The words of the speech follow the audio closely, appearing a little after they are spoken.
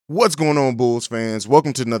What's going on, Bulls fans?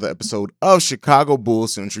 Welcome to another episode of Chicago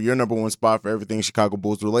Bulls Central, your number one spot for everything Chicago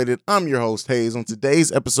Bulls related. I'm your host, Hayes. On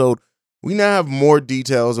today's episode, we now have more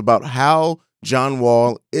details about how John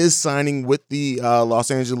Wall is signing with the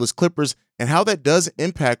Los Angeles Clippers and how that does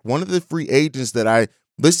impact one of the free agents that I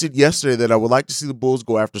listed yesterday that I would like to see the Bulls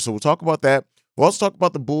go after. So we'll talk about that. We'll also talk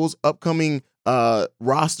about the Bulls' upcoming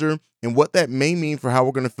roster and what that may mean for how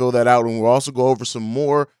we're going to fill that out. And we'll also go over some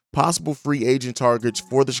more possible free agent targets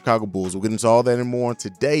for the Chicago Bulls. We'll get into all that and more on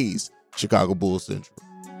today's Chicago Bulls Central.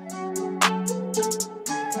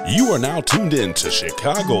 You are now tuned in to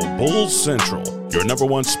Chicago Bulls Central, your number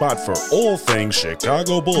one spot for all things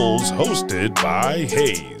Chicago Bulls, hosted by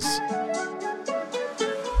Hayes.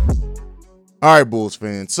 All right, Bulls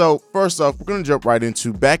fans. So first off, we're going to jump right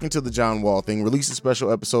back into the John Wall thing. Released a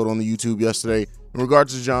special episode on the YouTube yesterday in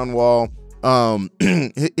regards to John Wall,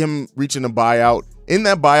 him reaching a buyout. In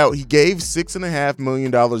that buyout, he gave $6.5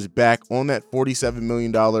 million back on that $47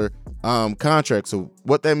 million contract. So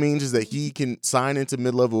what that means is that he can sign into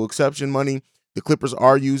mid-level exception money. The Clippers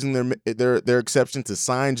are using their exception to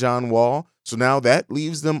sign John Wall. So now that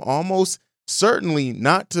leaves them almost certainly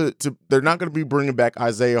not they're not going to be bringing back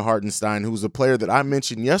Isaiah Hartenstein, who's a player that I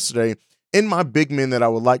mentioned yesterday in my big men that I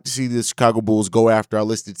would like to see the Chicago Bulls go after. I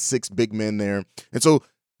listed 6 big men there. And so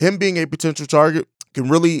him being a potential target can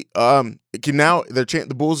really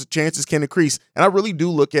the Bulls' chances can increase. And I really do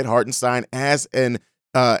look at Hartenstein as an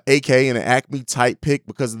AK and an Acme type pick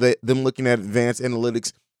because of them looking at advanced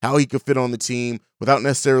analytics, how he could fit on the team without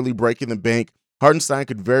necessarily breaking the bank. Hartenstein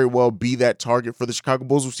could very well be that target for the Chicago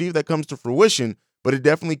Bulls. We'll see if that comes to fruition, but it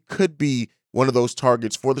definitely could be one of those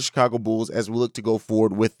targets for the Chicago Bulls as we look to go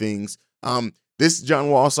forward with things. This John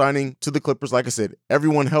Wall signing to the Clippers, like I said,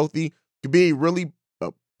 everyone healthy, could be a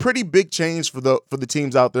pretty big change for the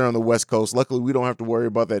teams out there on the West Coast. Luckily, we don't have to worry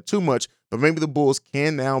about that too much, but maybe the Bulls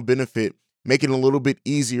can now benefit, making it a little bit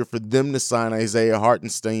easier for them to sign Isaiah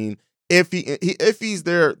Hartenstein if he's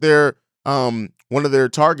their one of their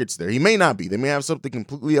targets there. He may not be. They may have something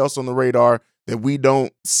completely else on the radar that we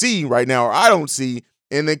don't see right now, or I don't see,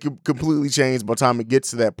 and they could completely change by the time it gets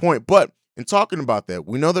to that point. But in talking about that,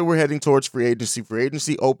 we know that we're heading towards free agency. Free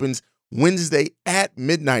agency opens Wednesday at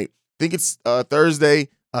midnight. I think it's Thursday.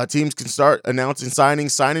 Teams can start announcing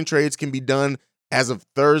signings. Signing trades can be done as of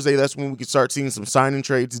Thursday. That's when we can start seeing some signing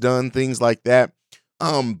trades done, things like that.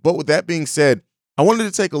 But with that being said, I wanted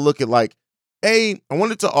to take a look at I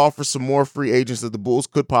wanted to offer some more free agents that the Bulls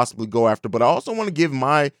could possibly go after, but I also want to give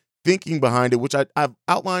my thinking behind it, which I've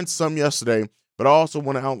outlined some yesterday, but I also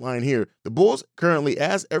want to outline here. The Bulls currently,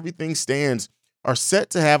 as everything stands, are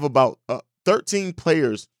set to have about 13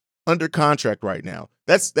 players under contract right now.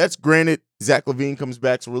 That's granted. Zach LaVine comes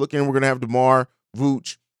back, so we're going to have DeMar,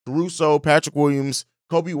 Vooch, Caruso, Patrick Williams,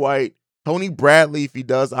 Kobe White, Tony Bradley if he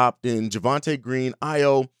does opt in, Javonte Green,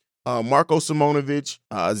 Ayo, Marko Simonovic,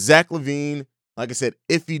 Zach LaVine, like I said,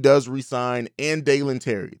 if he does resign, and Dalen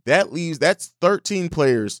Terry. That's 13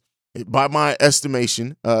 players by my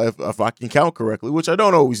estimation, if I can count correctly, which I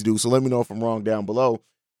don't always do, so let me know if I'm wrong down below.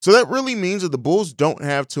 So that really means that the Bulls don't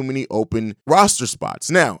have too many open roster spots.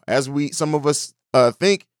 Now, as some of us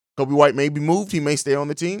think, Kobe White may be moved. He may stay on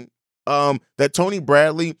the team. That Tony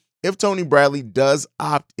Bradley, if Tony Bradley does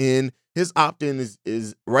opt in, his opt-in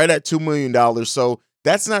is right at $2 million. So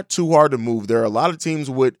that's not too hard to move. There are a lot of teams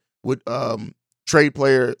with trade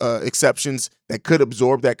player exceptions that could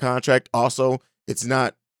absorb that contract. Also, it's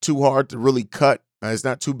not too hard to really cut. It's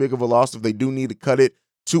not too big of a loss if they do need to cut it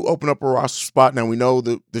to open up a roster spot. Now, we know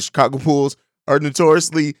the Chicago Bulls are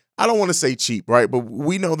notoriously, I don't want to say cheap, right? But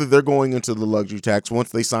we know that they're going into the luxury tax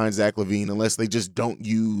once they sign Zach LaVine, unless they just don't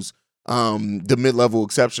use the mid-level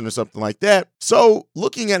exception or something like that. So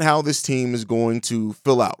looking at how this team is going to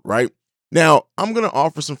fill out, right? Now, I'm going to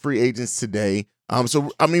offer some free agents today.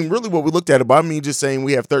 Really what we looked at it by me just saying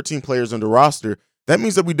we have 13 players under roster, that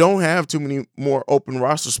means that we don't have too many more open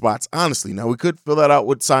roster spots, honestly. Now, we could fill that out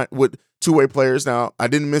with two-way players. Now, I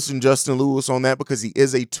didn't mention Justin Lewis on that because he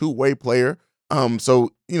is a two-way player.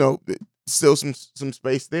 So, still some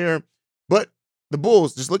space there. But the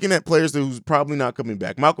Bulls, just looking at players who's probably not coming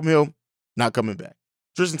back. Malcolm Hill, not coming back.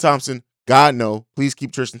 Tristan Thompson, God no. Please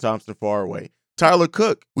keep Tristan Thompson far away. Tyler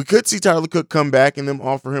Cook, we could see Tyler Cook come back and then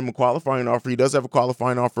offer him a qualifying offer. He does have a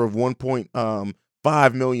qualifying offer of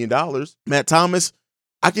 $1.5 million. Matt Thomas,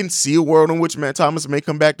 I can see a world in which Matt Thomas may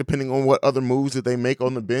come back depending on what other moves that they make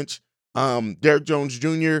on the bench. Derrick Jones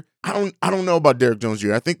Jr., I don't know about Derrick Jones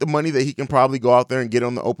Jr. I think the money that he can probably go out there and get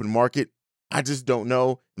on the open market, I just don't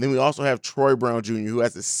know. And then we also have Troy Brown Jr., who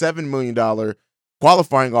has a $7 million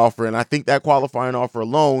qualifying offer, and I think that qualifying offer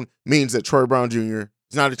alone means that Troy Brown Jr.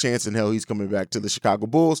 There's not a chance in hell he's coming back to the Chicago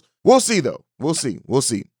Bulls. We'll see, though. We'll see.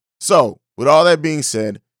 So, with all that being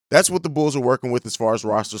said, that's what the Bulls are working with as far as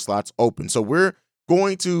roster slots open. So we're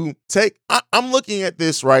going to I'm looking at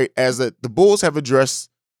this, right, as that the Bulls have addressed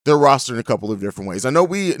their roster in a couple of different ways. I know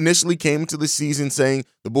we initially came into the season saying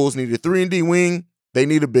the Bulls need a 3-and-D wing. They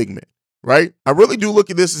need a big man, right? I really do look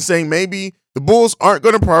at this and saying maybe the Bulls aren't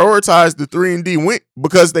going to prioritize the 3-and-D wing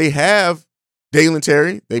because they have Dalen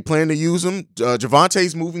Terry. They plan to use him.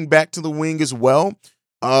 Javonte's moving back to the wing as well,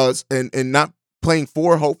 and not playing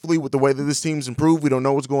 4, hopefully, with the way that this team's improved. We don't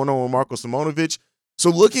know what's going on with Marko Simonovic. So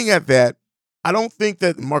looking at that, I don't think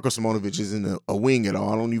that Marko Simonovic is in a wing at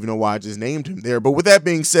all. I don't even know why I just named him there. But with that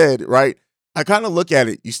being said, right, I kind of look at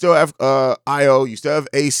it. You still have Io, you still have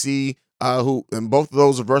AC, who, and both of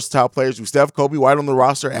those are versatile players. We still have Coby White on the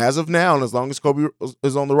roster as of now, and as long as Coby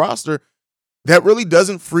is on the roster, that really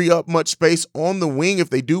doesn't free up much space on the wing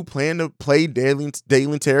if they do plan to play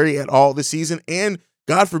Dalen Terry at all this season. And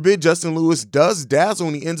God forbid Justin Lewis does dazzle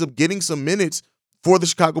and he ends up getting some minutes for the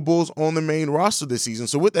Chicago Bulls on the main roster this season.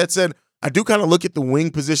 So with that said, I do kind of look at the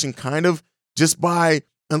wing position kind of just by,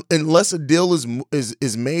 unless a deal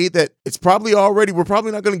is made, that it's probably already, we're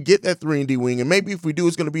probably not going to get that 3-and-D wing. And maybe if we do,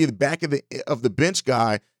 it's going to be the back of the bench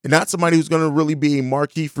guy and not somebody who's going to really be a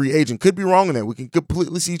marquee free agent. Could be wrong in that. We can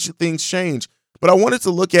completely see things change. But I wanted to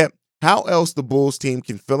look at how else the Bulls team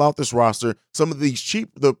can fill out this roster. Some of these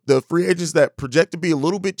the free agents that project to be a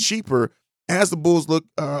little bit cheaper as the Bulls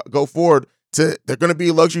go forward. They're going to be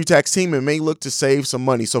a luxury tax team and may look to save some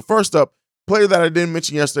money. So first up, player that I didn't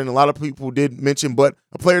mention yesterday, and a lot of people did mention, but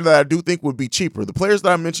a player that I do think would be cheaper. The players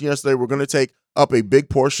that I mentioned yesterday were going to take up a big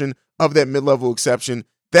portion of that mid-level exception.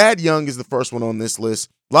 Thad Young is the first one on this list.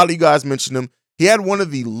 A lot of you guys mentioned him. He had one of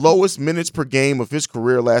the lowest minutes per game of his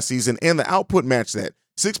career last season, and the output matched that.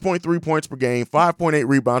 6.3 points per game, 5.8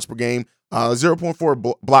 rebounds per game,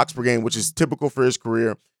 0.4 blocks per game, which is typical for his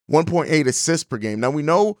career. 1.8 assists per game. Now, we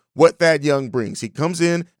know what Thad Young brings. He comes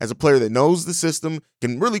in as a player that knows the system,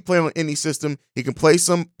 can really play on any system. He can play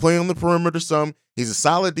on the perimeter some. He's a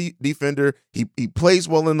solid defender. He plays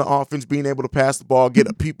well in the offense, being able to pass the ball,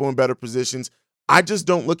 get people in better positions. I just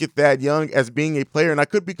don't look at Thad Young as being a player, and I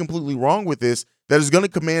could be completely wrong with this, that is going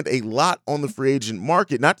to command a lot on the free agent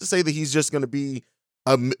market. Not to say that he's just going to be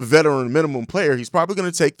a veteran minimum player. He's probably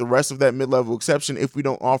going to take the rest of that mid-level exception if we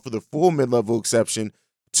don't offer the full mid-level exception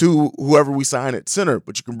to whoever we sign at center.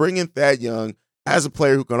 But you can bring in Thad Young as a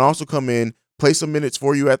player who can also come in, play some minutes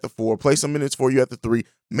for you at the 4, play some minutes for you at the 3,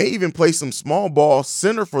 may even play some small ball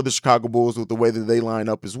center for the Chicago Bulls with the way that they line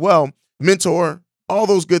up as well. Mentor, all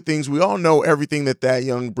those good things. We all know everything that Thad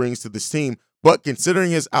Young brings to this team. But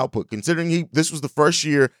considering his output, considering this was the first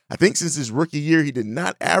year, I think since his rookie year, he did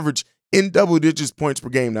not average in double digits points per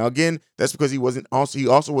game. Now, again, that's because he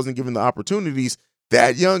also wasn't given the opportunities.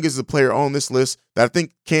 Thad Young is the player on this list that I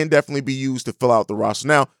think can definitely be used to fill out the roster.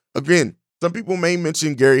 Now, again, some people may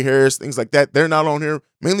mention Gary Harris, things like that. They're not on here,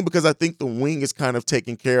 mainly because I think the wing is kind of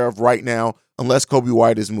taken care of right now, unless Coby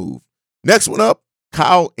White is moved. Next one up,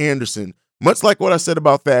 Kyle Anderson. Much like what I said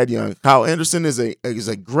about Thad Young, Kyle Anderson is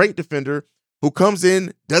a great defender who comes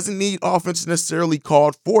in, doesn't need offense necessarily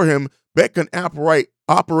called for him, but can operate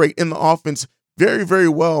in the offense very, very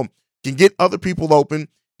well, can get other people open.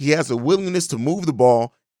 He has a willingness to move the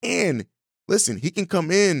ball, and listen, he can come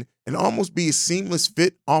in and almost be a seamless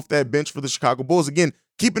fit off that bench for the Chicago Bulls. Again,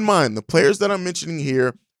 keep in mind, the players that I'm mentioning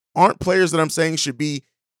here aren't players that I'm saying should be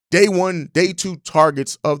day 1, day 2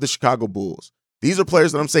 targets of the Chicago Bulls. These are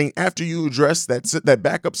players that I'm saying after you address that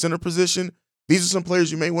backup center position, these are some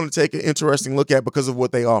players you may want to take an interesting look at because of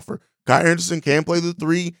what they offer. Kyle Anderson can play the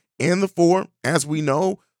 3 and the 4. As we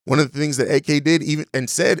know, one of the things that AK did even and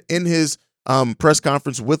said in his press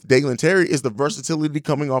conference with Dalen Terry is the versatility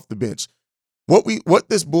coming off the bench. What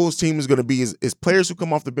this Bulls team is going to be is players who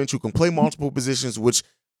come off the bench who can play multiple positions, which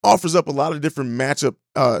offers up a lot of different matchup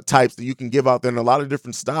types that you can give out there and a lot of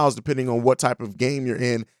different styles depending on what type of game you're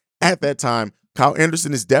in at that time. Kyle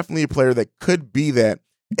Anderson is definitely a player that could be that,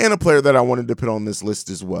 and a player that I wanted to put on this list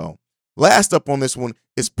as well. Last up on this one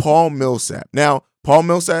is Paul Millsap. Now, Paul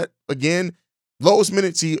Millsap, again, lowest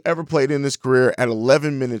minutes he ever played in his career at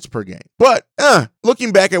 11 minutes per game. But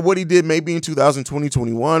looking back at what he did maybe in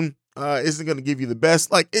 2020-21 isn't going to give you the best.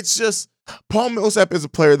 Like, it's just, Paul Millsap is a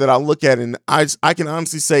player that I look at and I can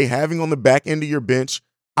honestly say, having on the back end of your bench,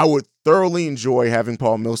 I would thoroughly enjoy having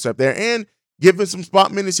Paul Millsap there, and given some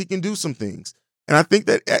spot minutes, he can do some things. And I think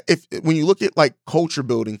that when you look at like culture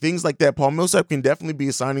building, things like that, Paul Millsap can definitely be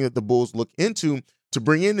a signing that the Bulls look into to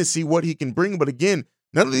bring in to see what he can bring. But again,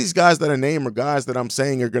 None of these guys that I name are guys that I'm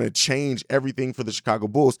saying are going to change everything for the Chicago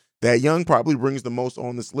Bulls. Thad Young probably brings the most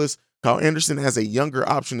on this list. Kyle Anderson has a younger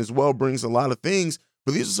option as well, brings a lot of things.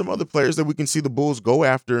 But these are some other players that we can see the Bulls go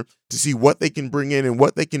after to see what they can bring in and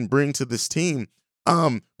what they can bring to this team.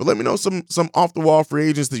 But let me know some off-the-wall free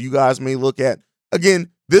agents that you guys may look at. Again,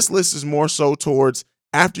 this list is more so towards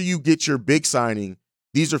after you get your big signing.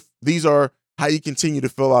 These are how you continue to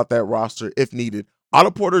fill out that roster if needed.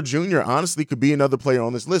 Otto Porter Jr. honestly could be another player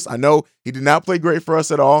on this list. I know he did not play great for us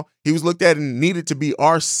at all. He was looked at and needed to be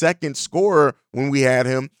our second scorer when we had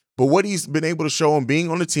him. But what he's been able to show him being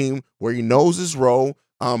on the team where he knows his role,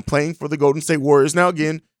 playing for the Golden State Warriors. Now,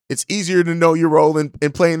 again, it's easier to know your role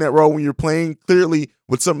and playing that role when you're playing clearly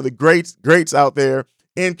with some of the greats out there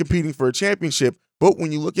and competing for a championship. But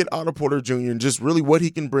when you look at Otto Porter Jr. and just really what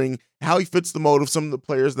he can bring, how he fits the mold of some of the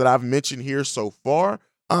players that I've mentioned here so far,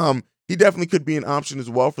 he definitely could be an option as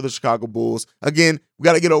well for the Chicago Bulls. Again, we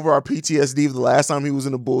got to get over our PTSD of the last time he was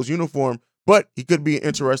in a Bulls uniform, but he could be an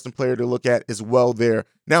interesting player to look at as well there.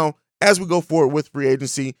 Now, as we go forward with free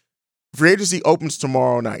agency opens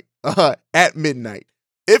tomorrow night at midnight.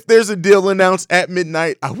 If there's a deal announced at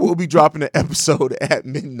midnight, I will be dropping an episode at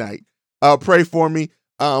midnight. Pray for me.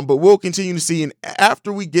 But we'll continue to see. And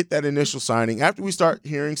after we get that initial signing, after we start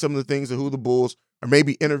hearing some of the things of who the Bulls are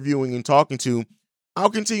maybe interviewing and talking to, I'll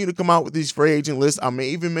continue to come out with these free agent lists. I may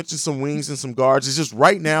even mention some wings and some guards. It's just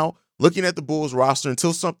right now, looking at the Bulls roster,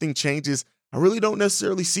 until something changes, I really don't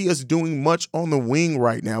necessarily see us doing much on the wing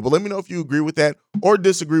right now. But let me know if you agree with that or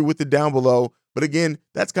disagree with it down below. But again,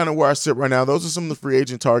 that's kind of where I sit right now. Those are some of the free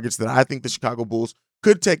agent targets that I think the Chicago Bulls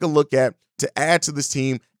could take a look at to add to this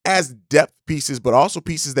team as depth pieces, but also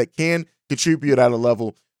pieces that can contribute at a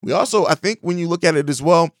level. We also, I think when you look at it as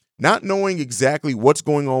well, not knowing exactly what's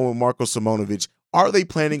going on with Marko Simonovic, are they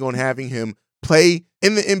planning on having him play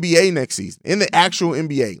in the NBA next season, in the actual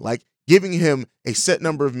NBA, like giving him a set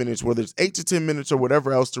number of minutes, whether it's 8 to 10 minutes or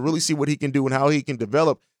whatever else, to really see what he can do and how he can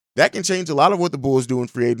develop? That can change a lot of what the Bulls do in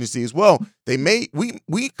free agency as well.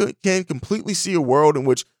 We can completely see a world in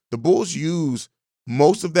which the Bulls use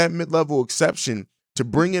most of that mid-level exception to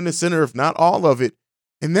bring in the center, if not all of it.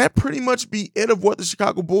 And that pretty much be it of what the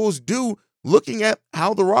Chicago Bulls do. Looking at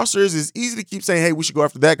how the roster is, it's easy to keep saying, hey, we should go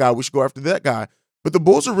after that guy. We should go after that guy. But the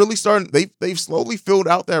Bulls are really starting, they've slowly filled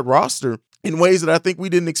out that roster in ways that I think we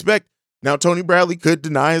didn't expect. Now, Tony Bradley could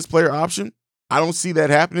deny his player option. I don't see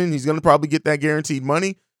that happening. He's going to probably get that guaranteed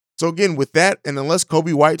money. So again, with that, and unless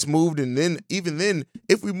Kobe White's moved, and then even then,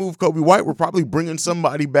 if we move Kobe White, we're probably bringing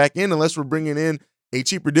somebody back in, unless we're bringing in a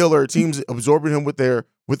cheaper deal or a team's absorbing him with their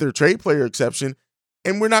trade player exception.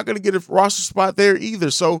 And we're not going to get a roster spot there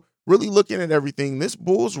either. So really looking at everything, this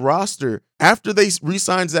Bulls roster, after they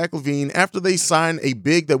re-sign Zach LaVine, after they sign a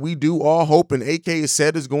big that we do all hope and AK has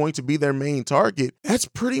said is going to be their main target, that's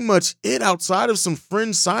pretty much it outside of some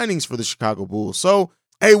fringe signings for the Chicago Bulls. So,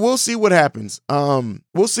 hey, we'll see what happens.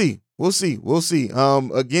 We'll see.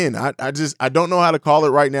 Again, I don't know how to call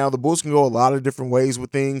it right now. The Bulls can go a lot of different ways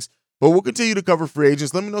with things, but we'll continue to cover free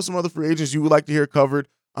agents. Let me know some other free agents you would like to hear covered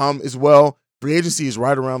as well. Free agency is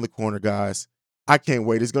right around the corner, guys. I can't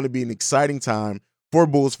wait. It's going to be an exciting time for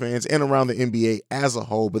Bulls fans and around the NBA as a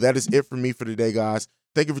whole. But that is it for me for today, guys.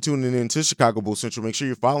 Thank you for tuning in to Chicago Bulls Central. Make sure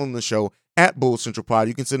you're following the show at Bulls Central Pod.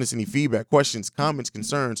 You can send us any feedback, questions, comments,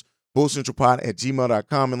 concerns,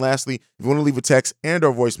 bullscentralpod@gmail.com. And lastly, if you want to leave a text and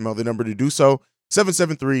or voicemail, the number to do so,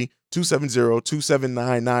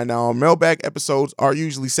 773-270-2799. Now, our mailbag episodes are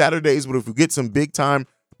usually Saturdays, but if we get some big time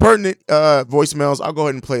pertinent voicemails, I'll go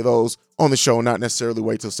ahead and play those on the show, not necessarily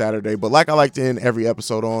wait till Saturday. But like I like to end every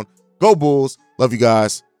episode on, go Bulls. Love you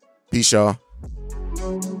guys. Peace, y'all.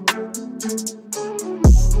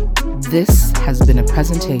 This has been a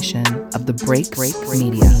presentation of the Break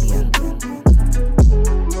Media.